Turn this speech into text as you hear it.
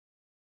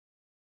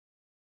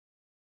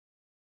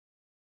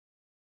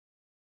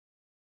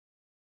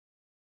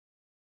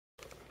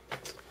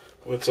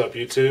What's up,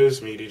 YouTube? It's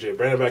me, DJ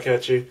Brandon, back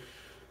at you.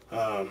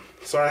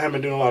 Sorry I haven't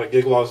been doing a lot of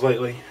gig logs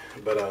lately,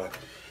 but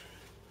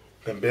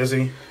been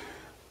busy.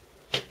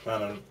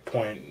 Found a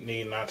point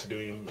need not to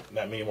do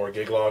that many more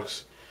gig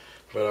logs.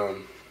 But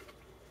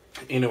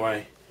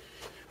anyway,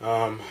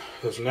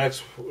 this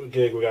next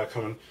gig we got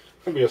coming,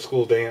 gonna be a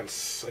school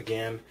dance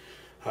again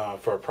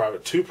for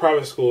two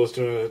private schools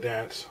doing a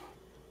dance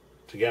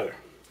together,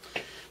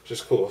 which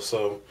is cool.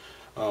 So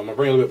I'm gonna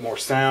bring a little bit more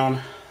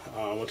sound.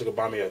 I went to go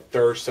buy me a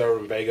third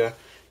Cerwin Vega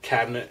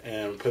cabinet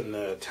and putting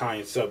the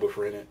Italian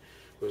subwoofer in it.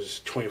 It was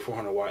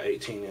 2400 watt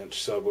 18-inch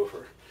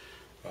subwoofer.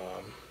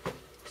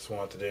 That's what I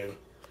want to do.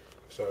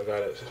 So I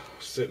got it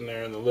sitting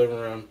there in the living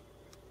room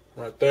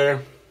right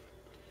there.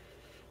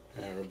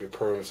 And we'll be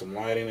programming some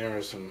lighting there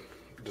and some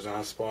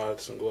design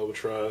spots and global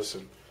truss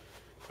and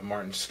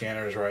Martin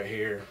scanners right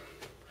here.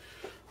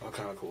 All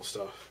kind of cool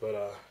stuff.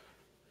 But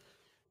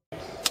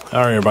all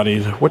right,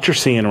 everybody, what you're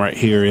seeing right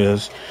here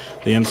is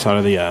the inside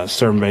of the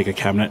Cerwin Vega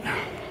cabinet.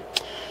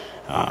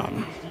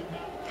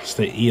 It's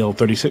the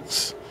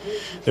EL-36.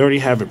 They already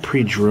have it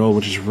pre-drilled,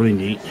 which is really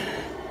neat.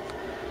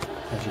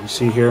 As you can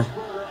see here,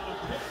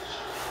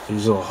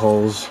 these little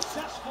holes.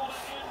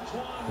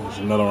 There's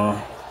another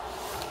one.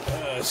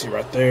 See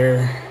right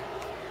there.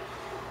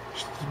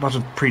 Just a bunch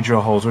of pre-drill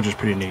holes, which is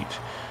pretty neat.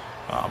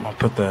 I'll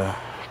put the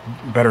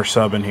better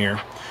sub in here.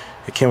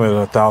 It came with a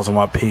 1000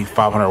 watt peak,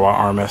 500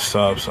 watt RMS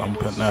sub, so I'm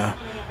putting a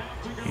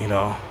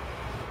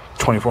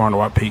 2400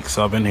 watt peak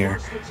sub in here.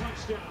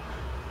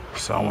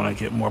 So I want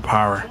to get more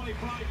power.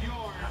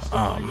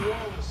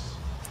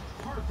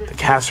 The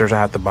casters I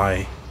have to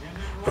buy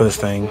for this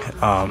thing.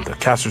 The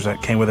casters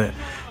that came with it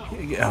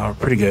are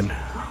pretty good,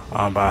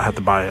 but I have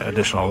to buy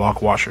additional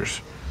lock washers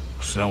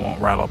so it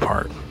won't rattle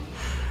apart.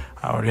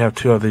 I already have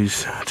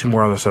two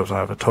more other subs. I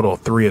have a total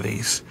of 3 of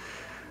these,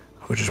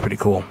 which is pretty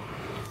cool.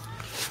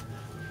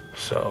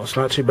 So it's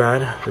not too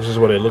bad. This is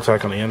what it looks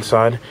like on the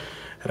inside.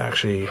 It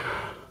actually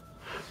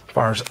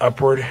fires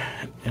upward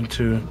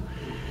into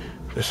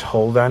this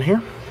hole down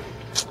here,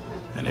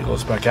 and it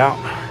goes back out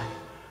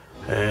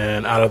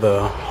and out of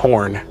the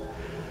horn,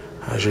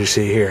 as you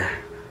see here.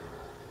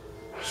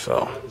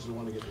 So it's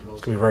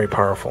gonna be very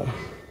powerful.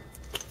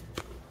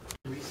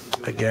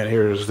 Again,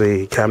 here's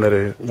the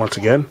cabinet once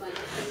again.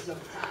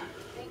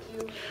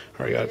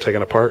 All right, got it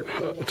taken apart.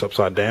 It's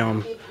upside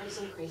down.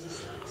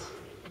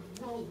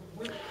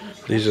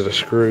 These are the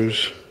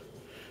screws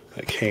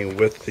that came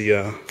with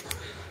the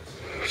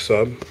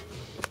sub.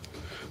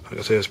 Like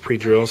I said, it's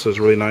pre-drilled, so it's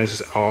really nice.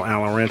 It's all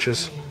Allen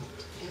wrenches.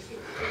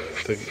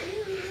 The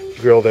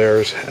grill there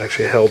is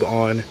actually held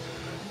on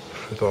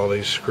with all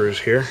these screws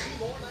here.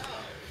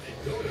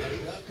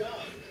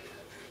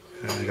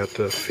 And I got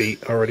the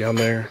feet already on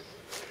there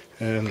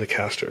and the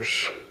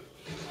casters.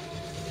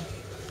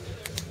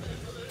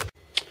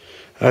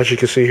 As you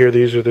can see here,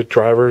 these are the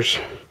drivers.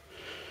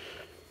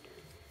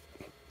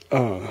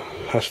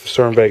 That's the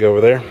Cerwin Vega over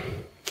there.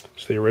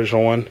 It's the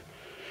original one.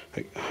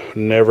 I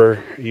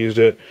never used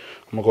it.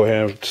 I'm gonna go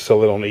ahead and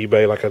sell it on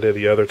eBay like I did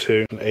the other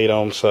two. An 8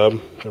 ohm sub.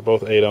 They're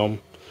both 8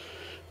 ohm.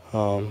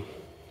 One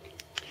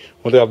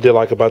thing I did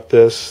like about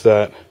this is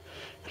that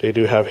they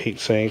do have heat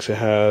sinks. It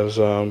has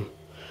a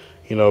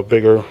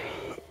bigger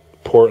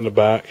port in the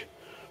back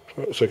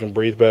so it can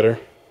breathe better.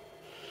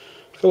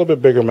 It's a little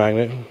bit bigger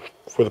magnet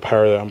for the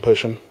power that I'm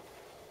pushing.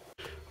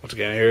 Once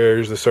again,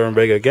 here's the Cerwin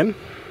Vega again.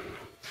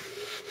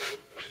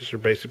 This is your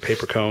basic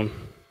paper cone.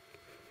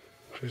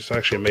 It's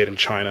actually made in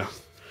China.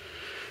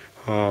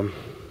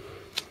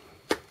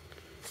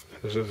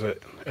 This is an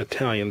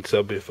Italian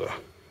subwoofer.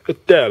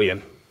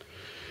 Italians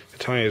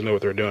know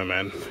what they're doing,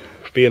 man.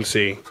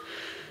 BNC,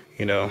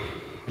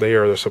 they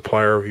are the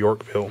supplier of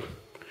Yorkville,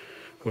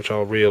 which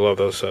I really love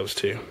those subs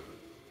too.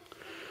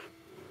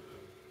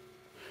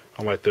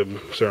 I like the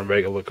Cerwin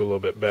Vega look a little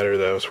bit better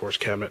though as far as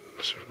cabinet.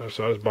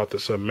 So I just bought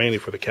this sub mainly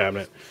for the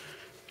cabinet.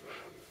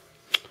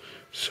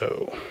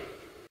 So,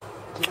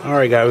 all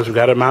right, guys, we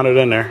got it mounted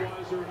in there.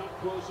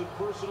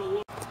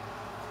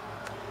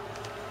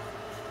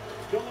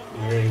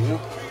 There you go.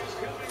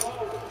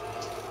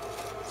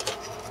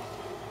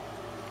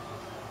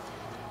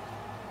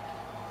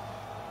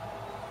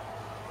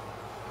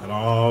 Got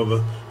all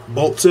the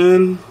bolts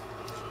in.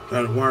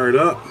 Got it wired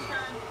up.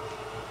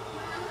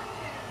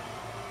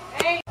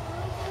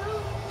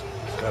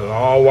 Got it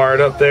all wired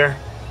up there.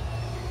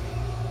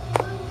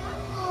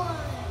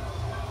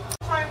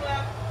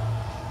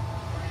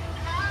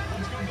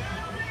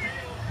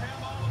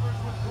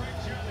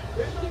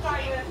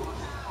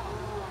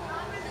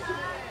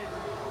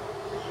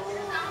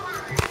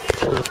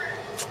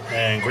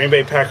 And Green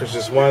Bay Packers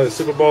just won the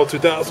Super Bowl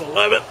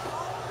 2011.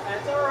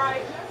 That's all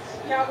right.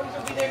 Cowboys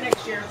will be there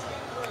next year.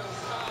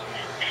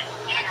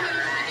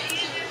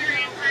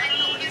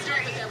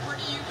 Where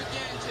do you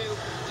begin to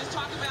just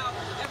talk about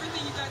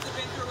everything you guys have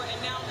been through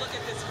and now look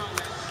at this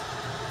moment?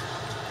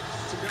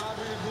 To God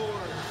be the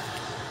glory.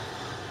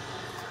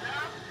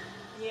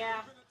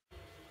 Yeah.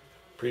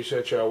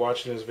 Appreciate y'all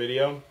watching this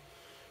video.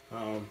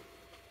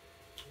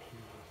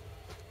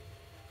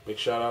 Big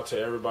shout out to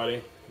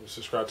everybody who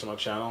subscribed to my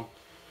channel.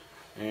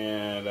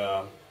 and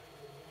yeah,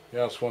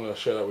 I just wanted to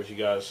share that with you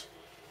guys.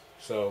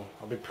 So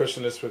I'll be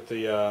pushing this with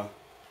the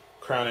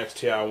Crown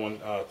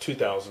XTI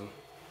 2000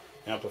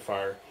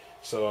 amplifier.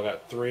 So I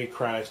got 3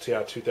 Crown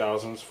XTI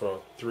 2000s for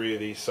 3 of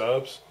these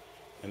subs,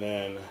 and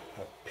then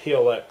a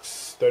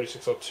PLX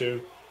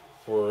 3602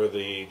 for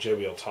the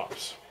JBL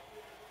tops.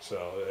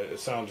 So it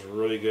sounds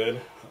really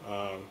good.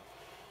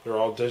 They're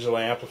all digital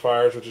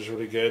amplifiers, which is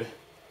really good.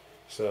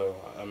 So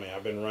I mean,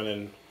 I've been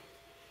running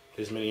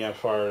these many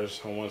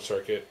amplifiers on one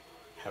circuit,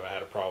 haven't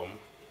had a problem.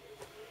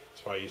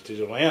 That's why I use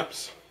digital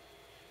amps,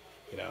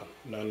 you know,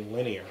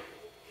 non-linear.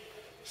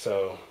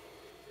 So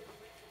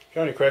if you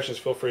have any questions,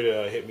 feel free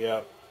to hit me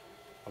up.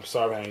 I'm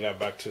sorry I haven't got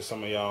back to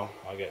some of y'all.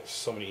 I get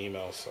so many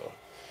emails, so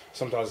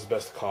sometimes it's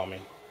best to call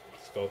me.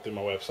 Just go through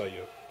my website.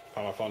 You'll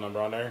find my phone number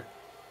on there.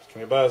 Just give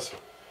me a buzz. If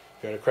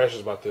you have any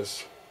questions about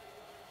this,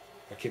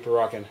 I keep it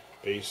rocking.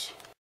 Peace.